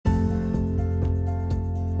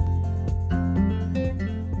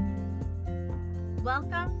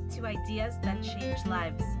to Ideas That Change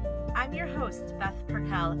Lives. I'm your host, Beth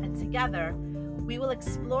Perkel, and together we will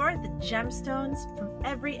explore the gemstones from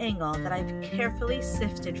every angle that I've carefully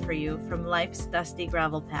sifted for you from life's dusty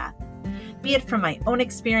gravel path. Be it from my own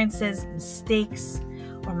experiences, mistakes,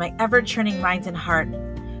 or my ever-churning mind and heart,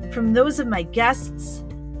 from those of my guests,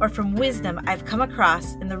 or from wisdom I've come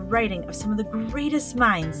across in the writing of some of the greatest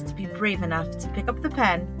minds to be brave enough to pick up the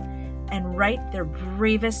pen and write their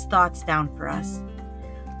bravest thoughts down for us.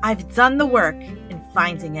 I've done the work in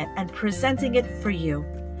finding it and presenting it for you,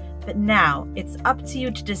 but now it's up to you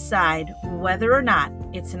to decide whether or not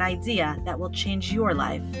it's an idea that will change your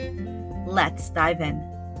life. Let's dive in.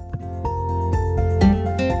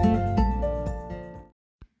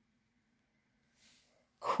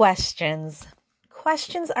 Questions.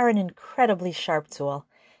 Questions are an incredibly sharp tool,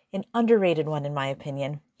 an underrated one in my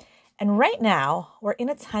opinion. And right now, we're in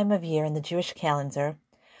a time of year in the Jewish calendar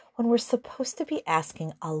when we're supposed to be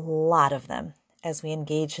asking a lot of them as we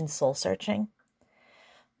engage in soul searching.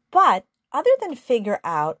 But other than figure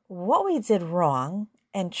out what we did wrong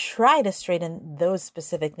and try to straighten those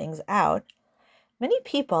specific things out, many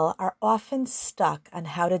people are often stuck on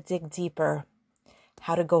how to dig deeper,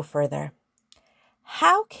 how to go further.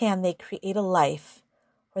 How can they create a life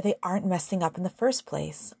where they aren't messing up in the first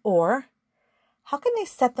place? Or how can they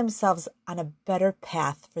set themselves on a better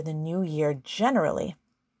path for the new year generally?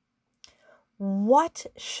 What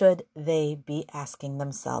should they be asking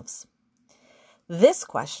themselves? This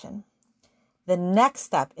question, the next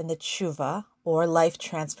step in the tshuva or life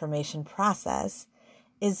transformation process,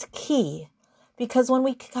 is key because when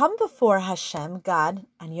we come before Hashem, God,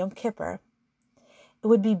 on Yom Kippur, it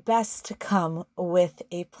would be best to come with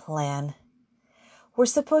a plan. We're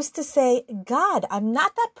supposed to say, God, I'm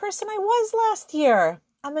not that person I was last year.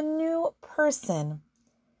 I'm a new person.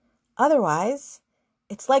 Otherwise,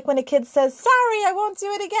 it's like when a kid says, sorry, I won't do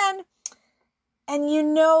it again. And you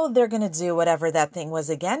know they're going to do whatever that thing was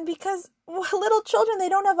again because little children, they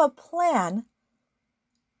don't have a plan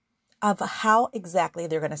of how exactly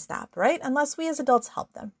they're going to stop, right? Unless we as adults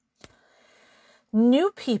help them.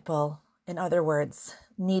 New people, in other words,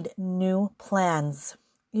 need new plans.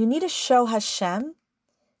 You need to show Hashem,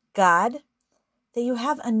 God, that you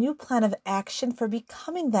have a new plan of action for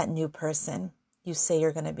becoming that new person you say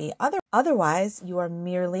you're going to be. Otherwise, you are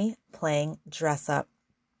merely playing dress up.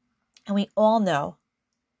 And we all know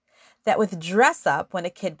that with dress up, when a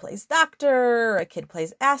kid plays doctor or a kid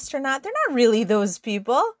plays astronaut, they're not really those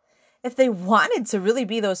people. If they wanted to really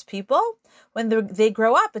be those people, when they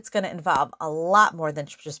grow up, it's going to involve a lot more than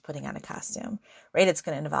just putting on a costume, right? It's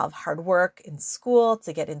going to involve hard work in school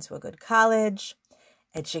to get into a good college,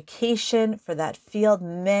 education for that field,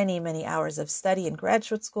 many, many hours of study in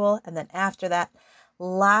graduate school. And then after that,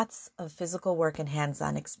 lots of physical work and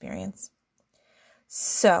hands-on experience.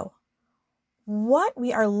 So what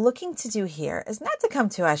we are looking to do here is not to come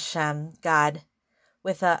to Hashem, God,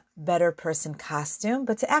 with a better person costume,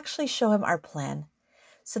 but to actually show him our plan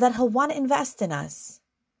so that he'll want to invest in us.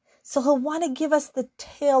 So he'll want to give us the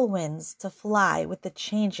tailwinds to fly with the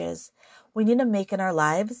changes we need to make in our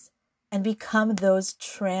lives and become those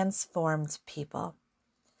transformed people.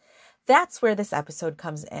 That's where this episode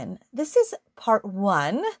comes in. This is part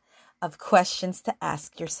 1 of questions to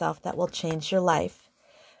ask yourself that will change your life,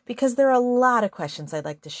 because there are a lot of questions I'd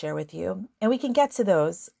like to share with you, and we can get to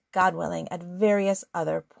those, God willing, at various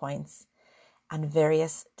other points on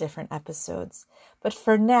various different episodes. But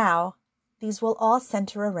for now, these will all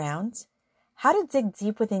center around how to dig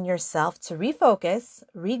deep within yourself to refocus,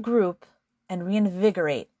 regroup, and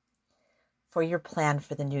reinvigorate for your plan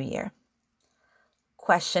for the new year.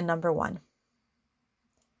 Question number 1.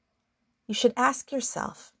 You should ask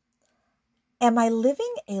yourself, am I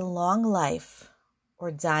living a long life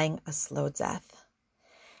or dying a slow death?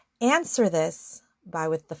 Answer this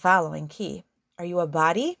with the following key. Are you a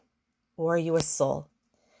body or are you a soul?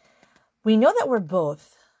 We know that we're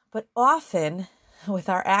both, but often with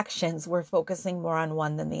our actions, we're focusing more on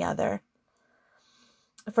one than the other.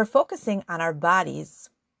 If we're focusing on our bodies,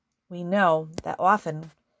 we know that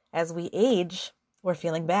often as we age, we're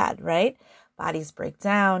feeling bad, right? Bodies break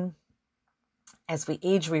down. As we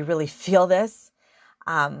age, we really feel this.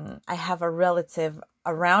 I have a relative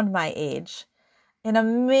around my age in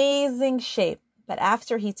amazing shape. But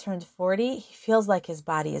after he turned 40, he feels like his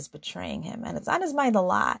body is betraying him. And it's on his mind a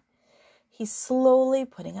lot. He's slowly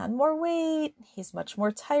putting on more weight. He's much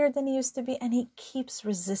more tired than he used to be. And he keeps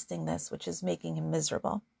resisting this, which is making him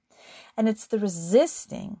miserable. And it's the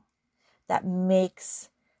resisting that makes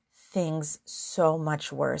things so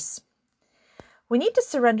much worse. We need to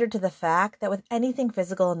surrender to the fact that with anything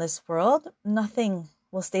physical in this world, nothing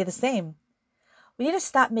will stay the same. We need to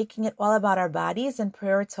stop making it all about our bodies and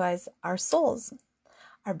prioritize our souls.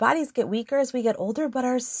 Our bodies get weaker as we get older, but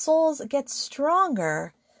our souls get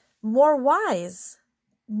stronger, more wise,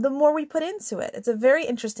 the more we put into it. It's a very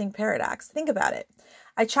interesting paradox. Think about it.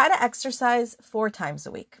 I try to exercise 4 times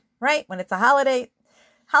a week, right? When it's a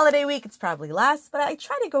holiday week, it's probably less, but I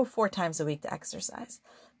try to go 4 times a week to exercise.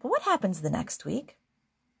 But what happens the next week?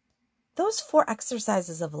 Those 4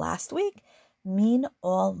 exercises of last week mean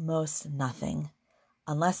almost nothing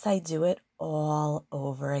unless I do it all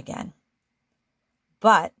over again.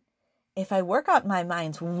 But if I work out my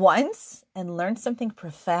mind once and learn something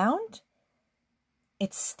profound,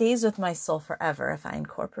 it stays with my soul forever if I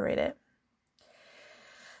incorporate it.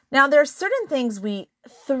 Now, there are certain things we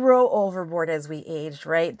throw overboard as we age,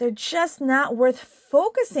 right? They're just not worth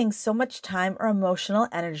focusing so much time or emotional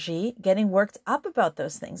energy getting worked up about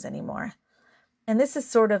those things anymore. And this is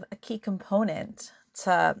sort of a key component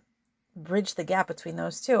to bridge the gap between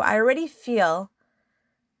those two. I already feel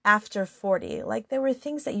after 40, like there were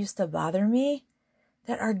things that used to bother me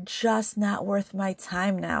that are just not worth my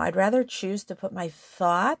time now. I'd rather choose to put my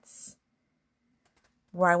thoughts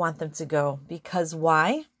where I want them to go. Because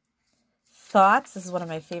why? Thoughts, this is one of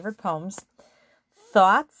my favorite poems.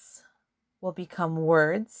 Thoughts will become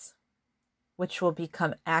words, which will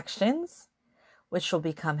become actions, which will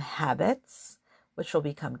become habits, which will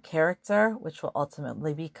become character, which will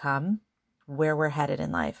ultimately become where we're headed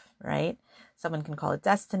in life, right? Someone can call it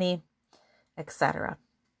destiny, etc.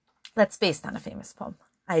 That's based on a famous poem.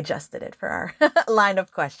 I adjusted it for our line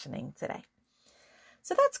of questioning today.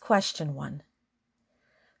 So that's question 1.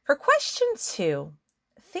 For question 2,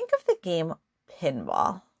 think of the game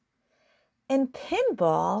pinball. In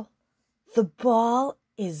pinball, the ball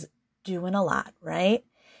is doing a lot, right?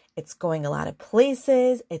 It's going a lot of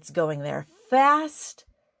places. It's going there fast.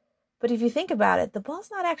 But if you think about it, the ball's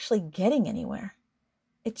not actually getting anywhere.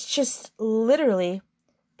 It's just literally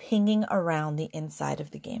pinging around the inside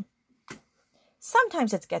of the game.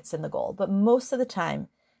 Sometimes it gets in the goal, but most of the time,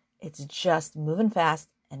 it's just moving fast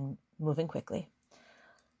and moving quickly.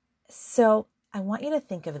 So I want you to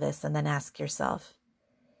think of this and then ask yourself,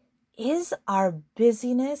 is our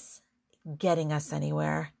busyness getting us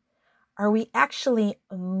anywhere? Are we actually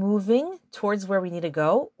moving towards where we need to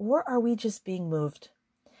go, or are we just being moved?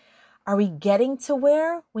 Are we getting to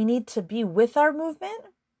where we need to be with our movement?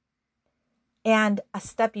 And a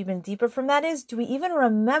step even deeper from that is, do we even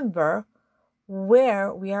remember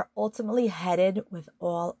where we are ultimately headed with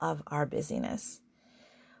all of our busyness?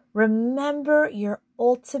 Remember your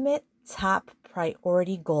ultimate top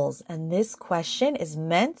priority goals. And this question is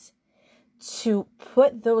meant to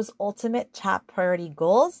put those ultimate top priority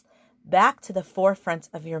goals back to the forefront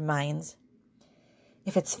of your mind.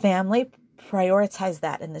 If it's family, prioritize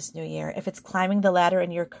that in this new year. If it's climbing the ladder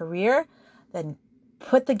in your career, then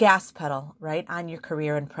put the gas pedal right on your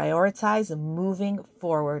career and prioritize moving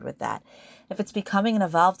forward with that. If it's becoming an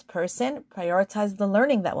evolved person, prioritize the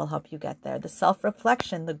learning that will help you get there, the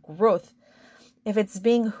self-reflection, the growth. If it's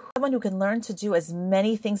being someone who can learn to do as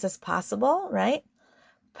many things as possible, right?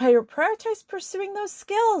 Prioritize pursuing those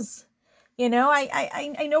skills. You know,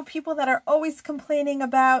 I know people that are always complaining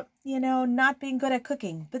about, not being good at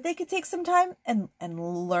cooking, but they could take some time and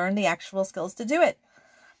learn the actual skills to do it.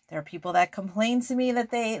 There are people that complain to me that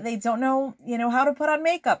they don't know, how to put on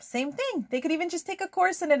makeup. Same thing. They could even just take a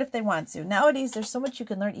course in it if they want to. Nowadays, there's so much you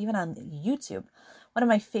can learn even on YouTube. One of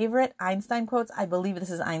my favorite Einstein quotes, I believe this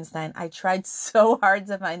is Einstein. I tried so hard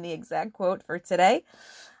to find the exact quote for today.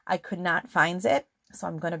 I could not find it. So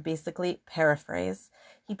I'm going to basically paraphrase.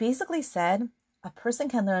 He basically said, a person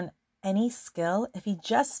can learn any skill if he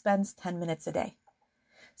just spends 10 minutes a day.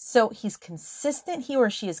 So he's consistent, he or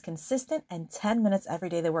she is consistent, and 10 minutes every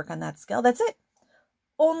day they work on that skill. That's it.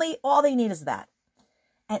 All they need is that.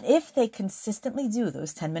 And if they consistently do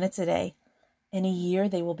those 10 minutes a day, in a year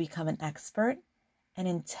they will become an expert. And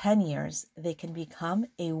in 10 years, they can become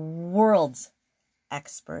a world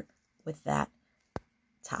expert with that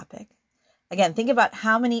topic. Again, think about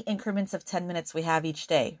how many increments of 10 minutes we have each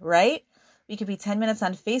day, right? We could be 10 minutes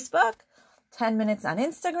on Facebook, 10 minutes on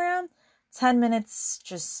Instagram, 10 minutes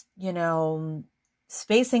just,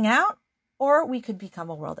 spacing out, or we could become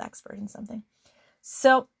a world expert in something.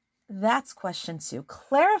 So that's question 2.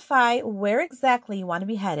 Clarify where exactly you want to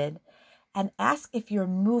be headed and ask if your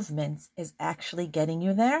movement is actually getting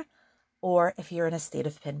you there or if you're in a state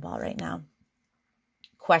of pinball right now.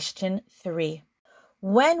 Question 3.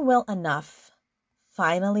 When will enough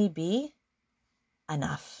finally be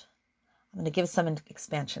enough? I'm going to give some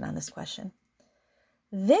expansion on this question.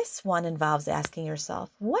 This one involves asking yourself,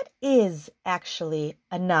 what is actually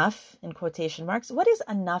enough, in quotation marks? What is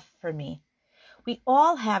enough for me? We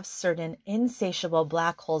all have certain insatiable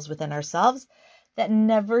black holes within ourselves that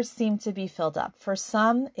never seem to be filled up. For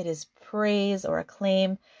some, it is praise or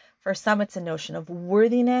acclaim. For some, it's a notion of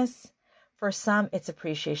worthiness. For some, it's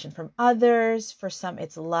appreciation from others. For some,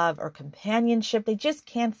 it's love or companionship. They just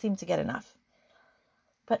can't seem to get enough.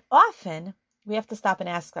 But often, we have to stop and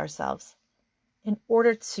ask ourselves, in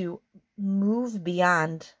order to move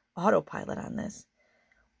beyond autopilot on this,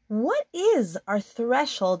 what is our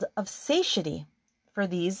threshold of satiety for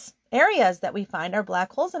these areas that we find are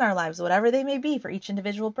black holes in our lives, whatever they may be for each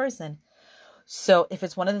individual person? So if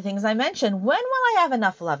it's one of the things I mentioned, when will I have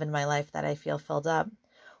enough love in my life that I feel filled up?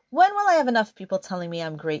 When will I have enough people telling me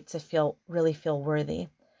I'm great to really feel worthy?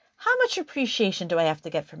 How much appreciation do I have to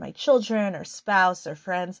get from my children or spouse or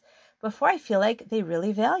friends before I feel like they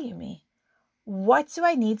really value me? What do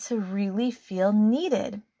I need to really feel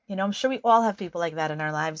needed? I'm sure we all have people like that in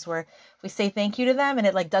our lives where we say thank you to them and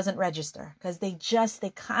it doesn't register because they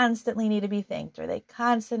constantly need to be thanked, or they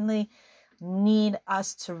constantly need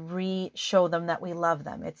us to show them that we love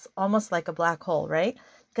them. It's almost like a black hole, right?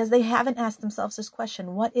 Because they haven't asked themselves this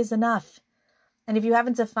question, what is enough? And if you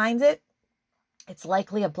haven't defined it, it's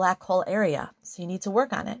likely a black hole area. So you need to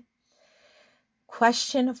work on it.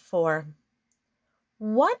 Question 4.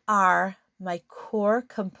 What are my core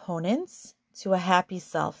components to a happy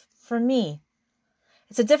self? For me,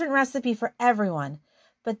 it's a different recipe for everyone,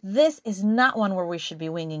 but this is not one where we should be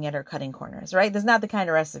winging it or cutting corners, right? This is not the kind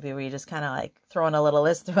of recipe where you just kind of throw in a little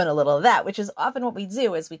this, throw in a little of that, which is often what we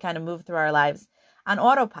do as we kind of move through our lives on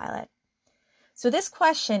autopilot. So this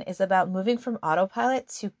question is about moving from autopilot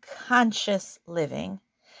to conscious living.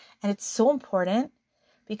 And it's so important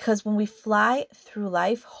because when we fly through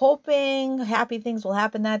life hoping happy things will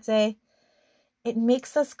happen that day, it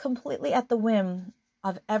makes us completely at the whim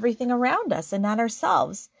of everything around us and not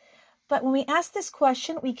ourselves. But when we ask this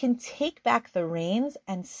question, we can take back the reins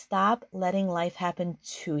and stop letting life happen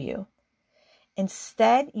to you.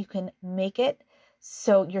 Instead, you can make it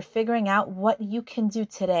so you're figuring out what you can do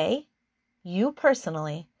today, you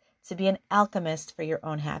personally, to be an alchemist for your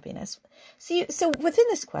own happiness. So within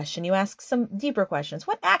this question, you ask some deeper questions.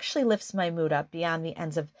 What actually lifts my mood up beyond the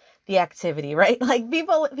ends of the activity, right?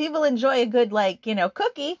 People enjoy a good,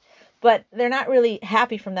 cookie, but they're not really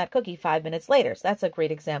happy from that cookie 5 minutes later. So that's a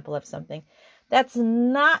great example of something that's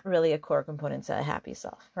not really a core component to a happy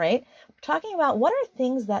self, right? We're talking about what are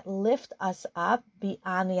things that lift us up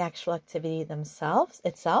beyond the actual activity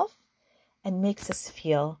itself, and makes us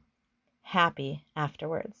feel happy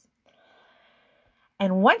afterwards.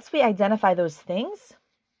 And once we identify those things,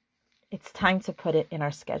 it's time to put it in our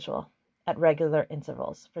schedule at regular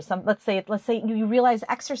intervals. For some, let's say you realize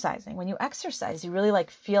exercising. When you exercise, you really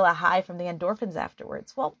feel a high from the endorphins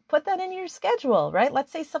afterwards. Well, put that in your schedule, right?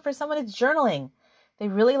 Let's say for someone it's journaling. They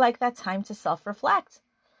really like that time to self-reflect.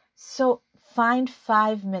 So find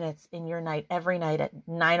 5 minutes in your night, every night at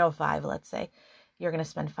 9:05, let's say. You're going to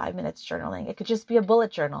spend 5 minutes journaling. It could just be a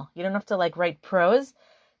bullet journal. You don't have to write prose.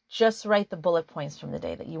 Just write the bullet points from the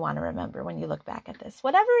day that you want to remember when you look back at this.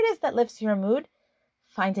 Whatever it is that lifts your mood,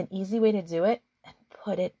 find an easy way to do it and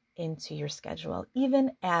put it into your schedule,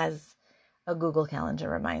 even as a Google Calendar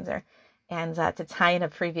reminder. And to tie in a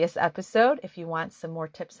previous episode, if you want some more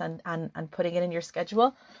tips on putting it in your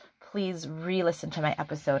schedule, please re-listen to my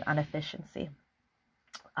episode on efficiency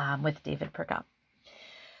with David Perkop.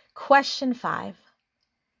 Question 5.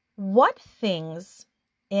 What things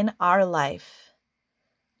in our life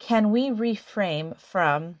can we reframe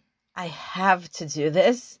from I have to do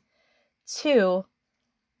this to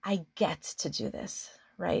I get to do this,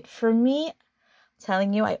 right? For me, I'm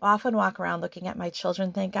telling you, I often walk around looking at my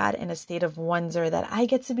children, thank God, in a state of wonder that I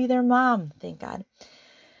get to be their mom, thank God.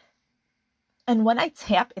 And when I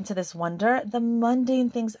tap into this wonder, the mundane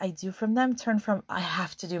things I do from them turn from I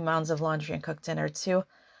have to do mounds of laundry and cook dinner to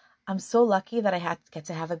I'm so lucky that I get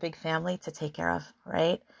to have a big family to take care of,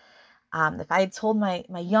 right? If I had told my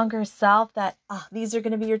younger self that these are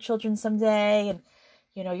going to be your children someday and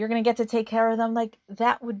you're going to get to take care of them,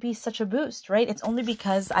 that would be such a boost, right? It's only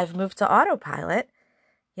because I've moved to autopilot,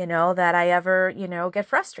 that I ever, get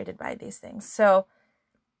frustrated by these things. So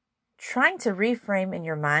trying to reframe in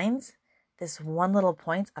your mind this one little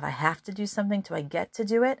point of I have to do something to I get to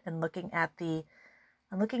do it, and looking at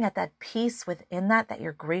that peace within that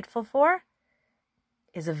you're grateful for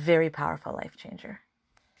is a very powerful life changer.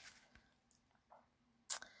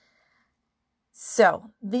 So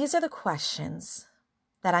these are the questions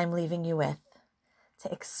that I'm leaving you with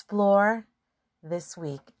to explore this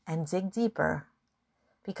week and dig deeper,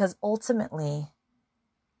 because ultimately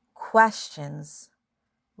questions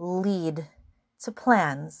lead to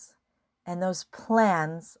plans And those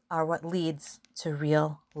plans are what leads to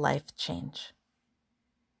real life change.